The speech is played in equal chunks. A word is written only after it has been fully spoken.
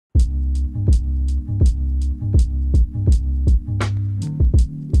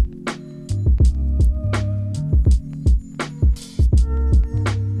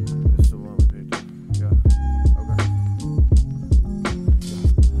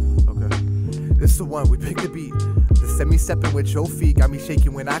the one, we pick the beat. The semi-steppin' with your feet got me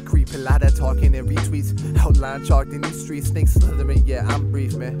shaking when I creep. A lot of talking and retweets, outline chalked in these streets. Snakes slithering, yeah, I'm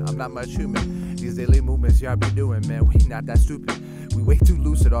brief, man. I'm not much human. These daily movements y'all be doing, man, we not that stupid. We way too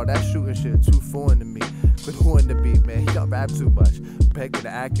lucid, all that shooting shit too foreign to me. Quit hooing the beat, man, y'all rap too much. Back to the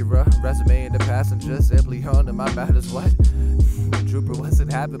Acura, resume in the passenger, simply on my matters what? Drooper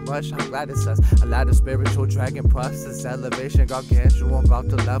wasn't having much, I'm glad it says a lot of spiritual dragon process, elevation, gargantuan, about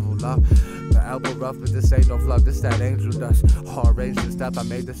to level up. The elbow rough, but this ain't no fluff, this that angel dust. All range and stuff, I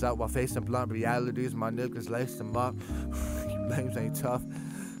made this out while facing blunt realities, my niggas laced them up. You lames ain't tough.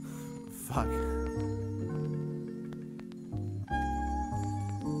 Fuck.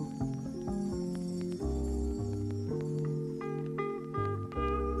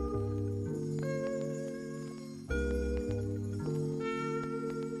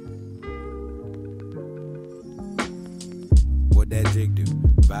 What that jig do?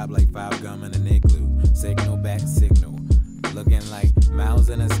 Vibe like 5 gum in an igloo. Signal back signal. Looking like miles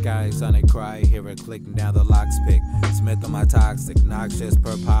in the sky. Sonic cry, hear it clicking down the locks pick. Smith on my toxic, noxious,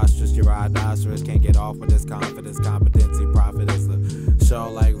 preposterous. Your rhinoceros can't get off with this confidence, competency, profit is the show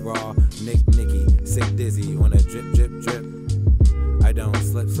like raw. Nicky, sick dizzy on a drip, drip, drip. I don't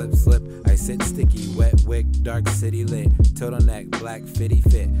slip, slip, slip. I sit sticky, wet wick, dark city lit. Turtleneck, black fitty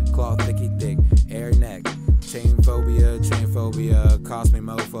fit. Cloth thicky thick, air neck. Chain phobia, cost me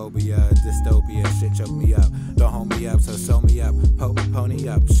mophobia, dystopia, shit choke me up. Don't hold me up, so sew me up. Pony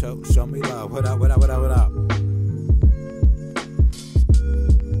up, show me love. What up, what up, what up, what up?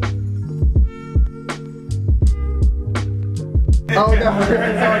 Oh,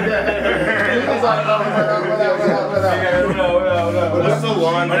 What's the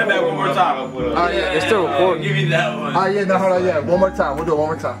one? Run it back one more time. Oh yeah, it's still recording. Give me that one. Oh yeah, no, hold on, yeah, one more time. We'll do it one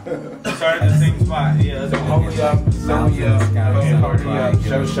more time. Start at the same spot. Yeah, let's go. Hold me up, show me up,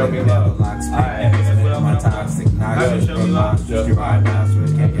 show me love. Alright.